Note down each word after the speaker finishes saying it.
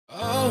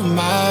Oh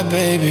my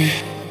baby,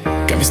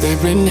 got me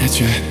staring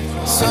at you.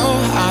 So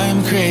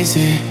I'm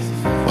crazy.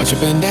 Won't you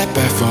bend that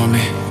back for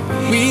me?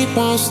 We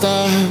won't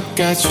stop.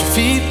 Got your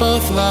feet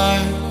both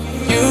locked.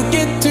 You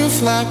get to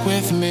fly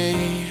with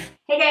me.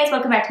 Hey guys,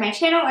 welcome back to my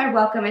channel, or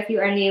welcome if you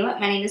are new. My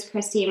name is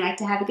Kristi and I like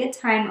to have a good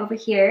time over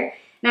here.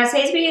 Now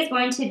today's video is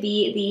going to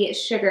be the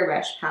Sugar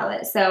Rush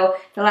palette. So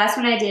the last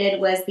one I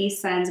did was the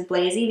Suns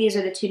Blazy. These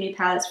are the two new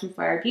palettes from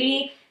Flower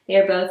Beauty. They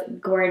are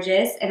both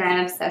gorgeous and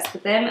I'm obsessed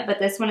with them. But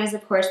this one is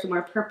of course the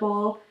more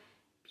purple,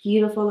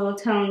 beautiful little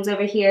tones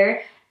over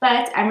here.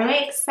 But I'm really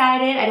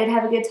excited. I did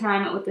have a good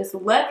time with this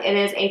look. It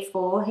is a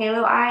full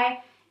halo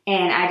eye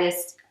and I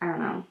don't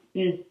know,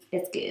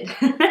 it's good.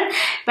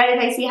 But if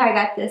I see how I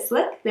got this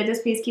look, then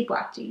just please keep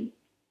watching.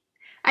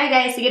 Alright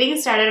guys, so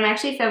getting started, I'm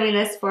actually filming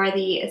this for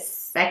the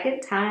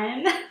second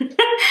time.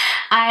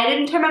 I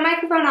didn't turn my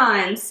microphone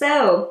on,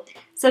 so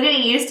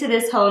getting used to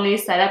this whole new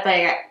setup.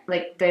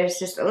 Like there's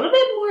just a little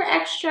bit more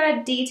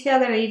extra detail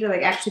that I need to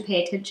like actually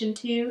pay attention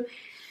to.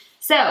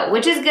 So,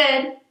 which is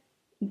good,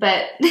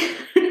 but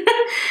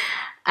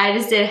I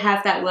just did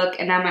have that look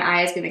and now my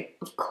eye is gonna,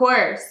 of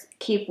course,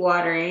 keep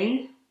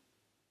watering.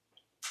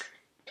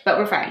 But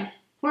we're fine.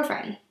 We're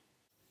fine.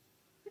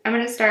 I'm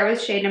going to start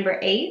with shade number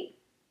 8.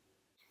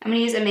 I'm going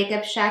to use a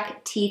Makeup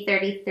Shack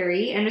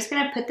T33. I'm just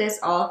going to put this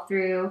all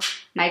through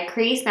my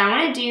crease. Now I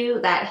want to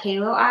do that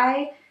halo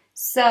eye.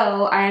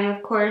 So I am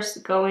of course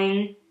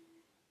going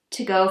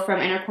to go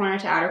from inner corner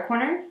to outer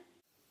corner.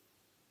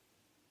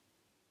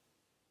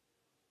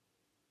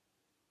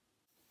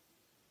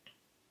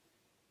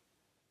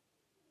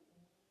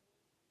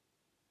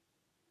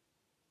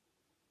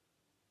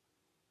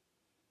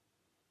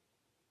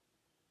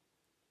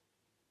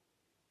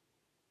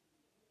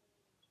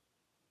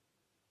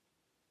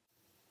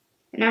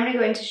 And now I'm going to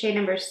go into shade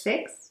number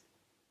 6.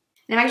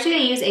 And I'm actually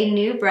going to use a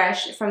new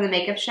brush from the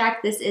Makeup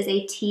Shack. This is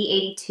a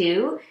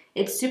T82.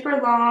 It's super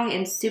long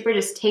and super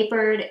just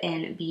tapered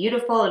and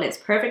beautiful and it's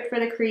perfect for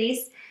the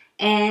crease.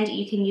 And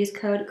you can use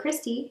code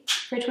Kristi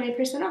for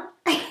 20% off.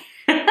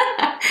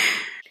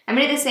 I'm going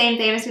to do the same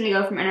thing. I'm just going to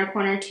go from inner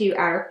corner to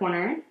outer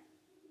corner.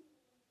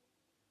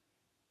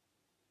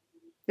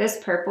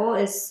 This purple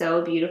is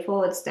so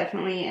beautiful. It's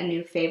definitely a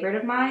new favorite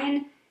of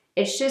mine.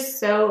 It's just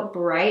so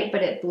bright,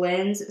 but it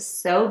blends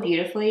so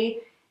beautifully.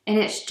 And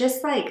it's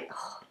just like,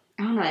 oh,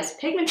 I don't know, it's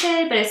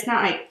pigmented, but it's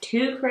not like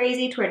too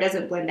crazy to where it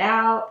doesn't blend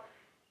out.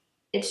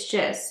 It's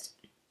just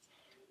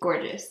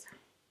gorgeous.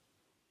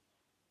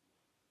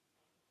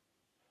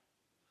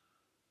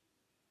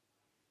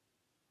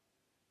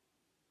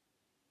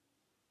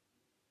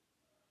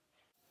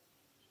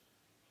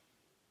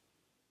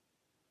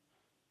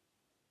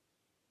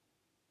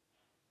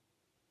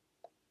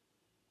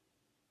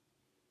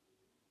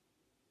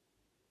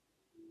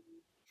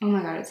 Oh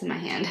my god, it's in my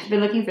hand. I've been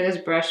looking for this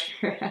brush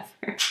forever.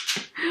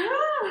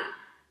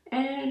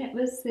 And it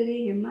was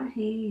sitting in my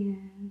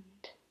hand.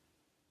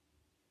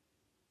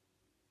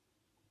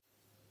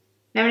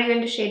 Now I'm going to go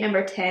into shade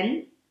number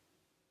 10.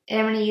 And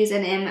I'm going to use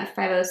an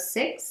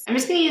M506. I'm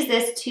just going to use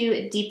this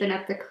to deepen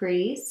up the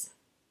crease.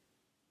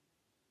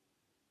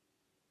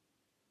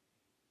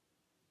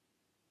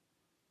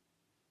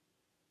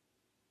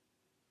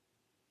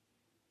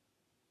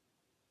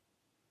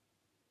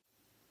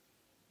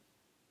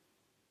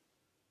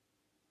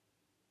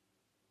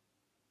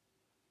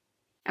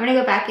 I'm going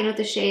to go back in with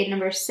the shade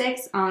number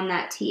 6 on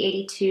that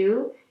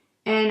T82,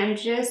 and I'm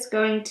just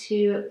going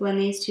to blend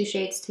these two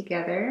shades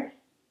together.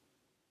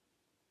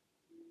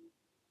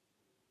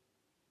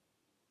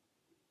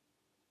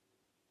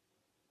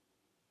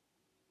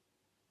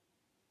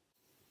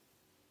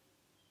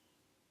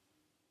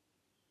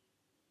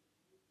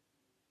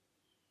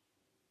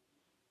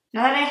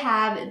 Now that I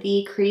have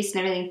the crease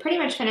and everything pretty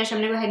much finished, I'm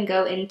going to go ahead and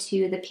go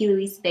into the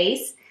Louise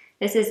Base.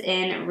 This is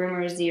in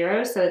Rumor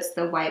 0, so it's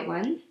the white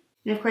one.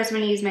 And of course I'm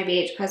going to use my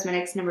BH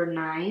Cosmetics number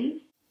 9.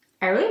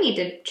 I really need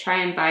to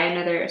try and buy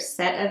another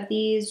set of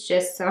these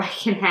just so I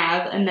can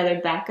have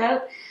another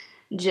backup,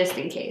 just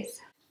in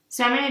case.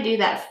 So I'm going to do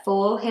that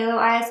full halo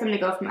eye, so I'm going to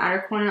go from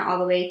outer corner all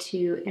the way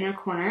to inner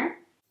corner.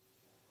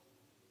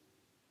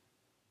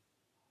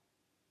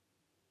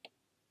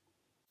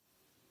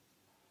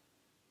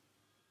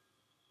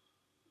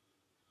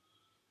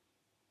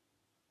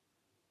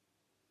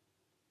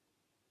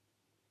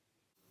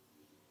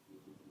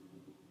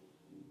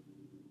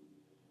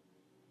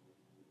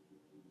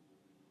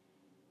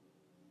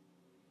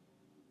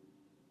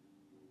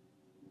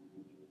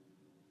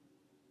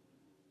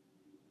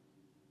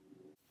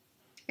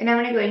 And I'm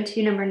going to go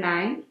into number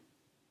 9.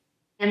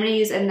 I'm going to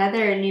use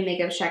another new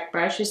Makeup Shack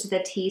brush. This is the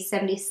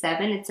T77.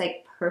 It's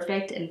like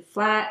perfect and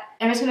flat.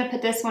 I'm just going to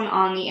put this one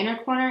on the inner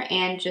corner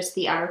and just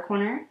the outer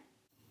corner.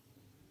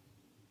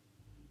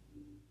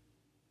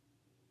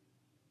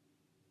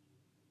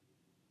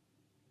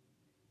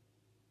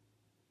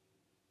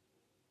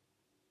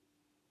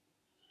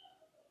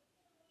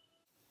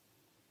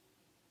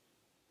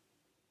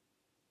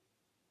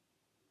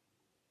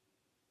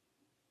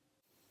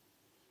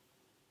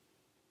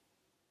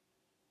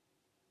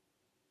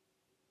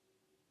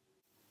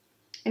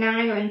 And now I'm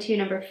going to go into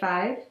number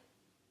 5.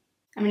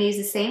 I'm going to use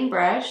the same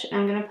brush, and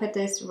I'm going to put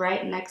this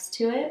right next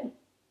to it.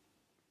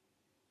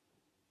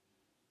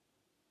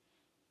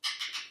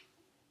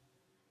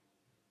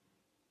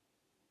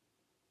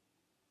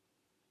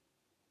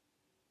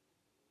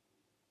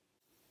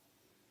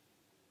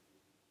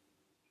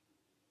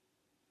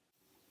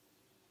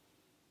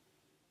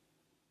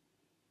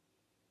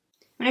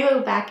 I'm going to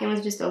go back in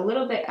with just a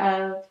little bit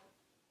of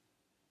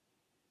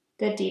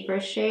the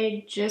deeper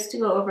shade just to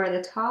go over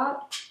the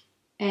top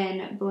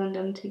and blend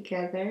them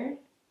together.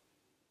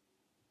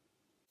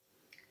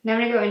 Now I'm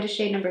going to go into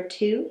shade number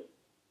 2.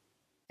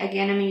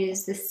 Again, I'm going to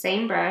use the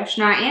same brush.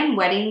 Now I am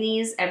wetting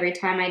these every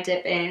time I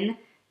dip in,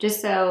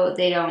 just so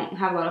they don't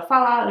have a lot of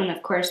fallout, and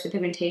of course the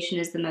pigmentation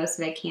is the most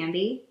that it can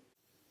be.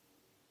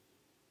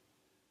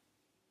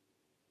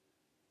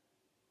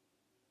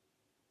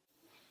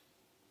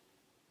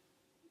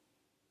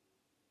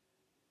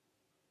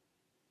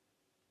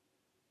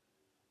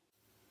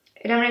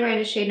 And I'm going to go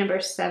into shade number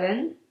 7.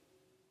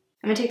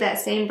 I'm going to take that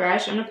same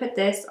brush, I'm going to put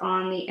this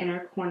on the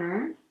inner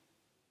corner.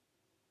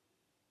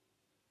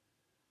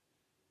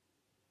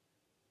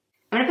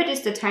 I'm going to put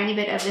just a tiny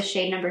bit of the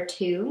shade number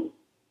 2.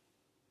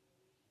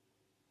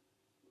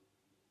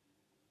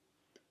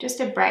 Just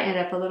to brighten it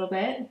up a little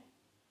bit.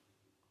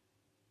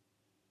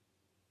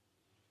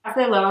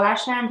 For the lower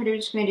lash line, I'm pretty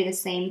much going to do the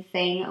same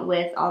thing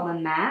with all the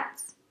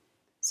mattes.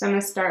 So I'm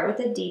going to start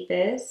with the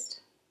deepest.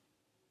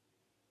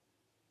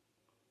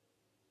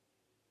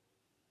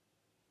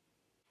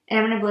 And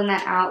I'm going to blend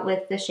that out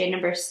with the shade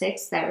number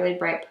 6, that really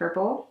bright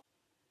purple.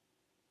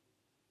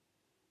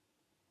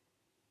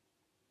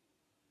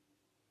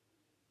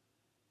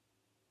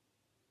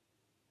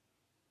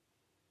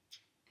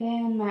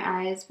 And my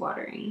eye is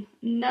watering.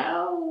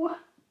 No!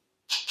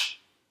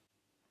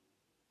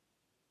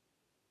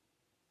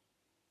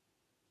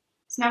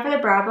 So now for the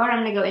brow bone,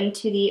 I'm going to go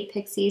into the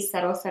Pixie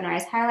Subtle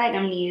Sunrise Highlight. And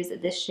I'm going to use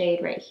this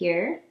shade right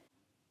here.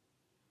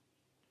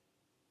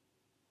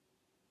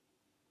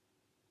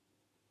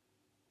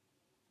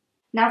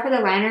 Now for the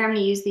liner, I'm going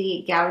to use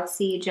the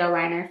Galaxy Gel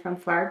Liner from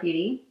Flower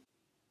Beauty.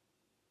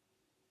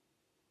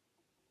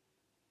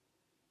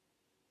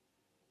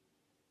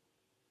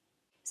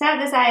 So now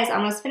that this eye is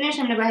almost finished,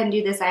 I'm going to go ahead and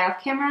do this eye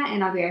off camera,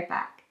 and I'll be right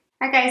back.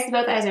 Alright guys, so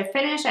both eyes are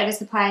finished. I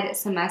just applied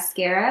some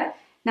mascara.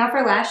 Now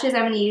for lashes,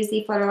 I'm going to use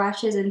the Flutter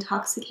Lashes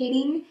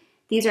Intoxicating.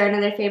 These are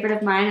another favorite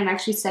of mine. I'm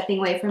actually stepping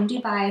away from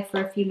Dubai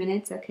for a few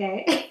minutes,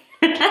 okay?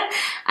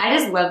 I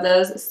just love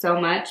those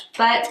so much,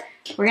 but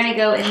we're going to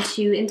go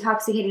into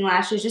Intoxicating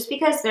Lashes just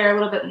because they're a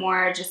little bit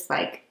more just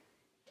like,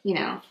 you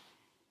know,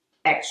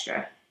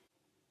 extra.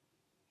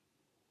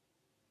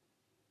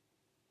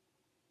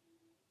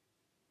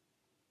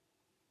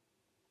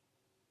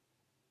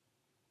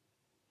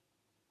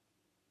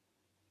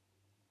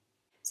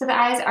 So the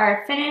eyes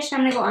are finished. I'm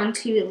going to go on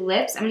to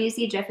lips. I'm going to use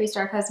the Jeffree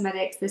Star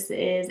Cosmetics. This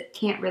is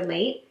Can't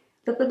Relate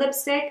liquid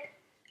lipstick.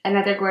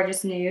 Another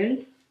gorgeous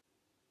nude.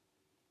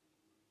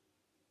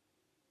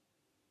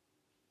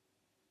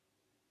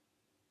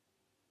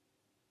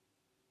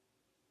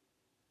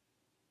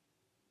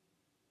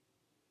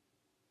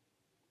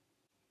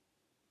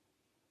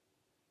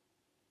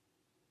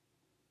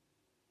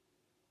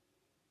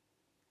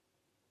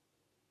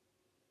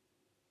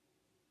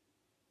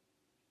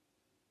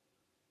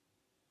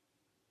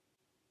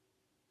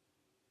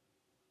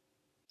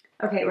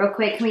 Okay, real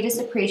quick, can we just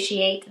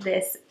appreciate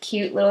this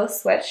cute little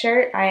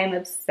sweatshirt? I am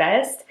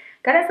obsessed.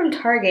 Got it from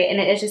Target, and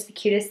it is just the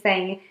cutest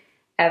thing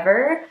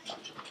ever.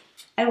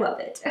 I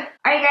love it.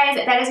 Alright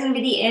guys, that is going to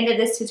be the end of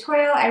this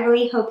tutorial. I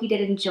really hope you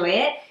did enjoy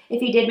it.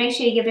 If you did, make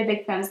sure you give it a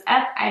big thumbs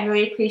up. I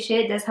really appreciate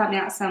it. It does help me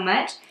out so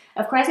much.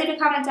 Of course, leave a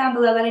comment down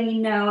below letting me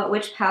know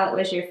which palette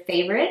was your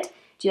favorite.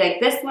 Do you like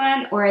this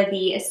one or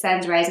the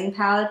Sun's Rising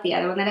palette, the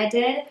other one that I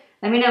did?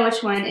 Let me know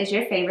which one is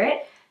your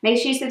favorite. Make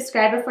sure you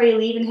subscribe before you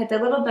leave and hit the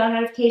little bell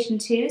notification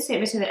too so you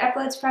don't miss any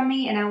uploads from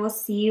me, and I will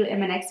see you in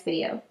my next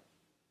video.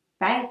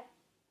 Bye!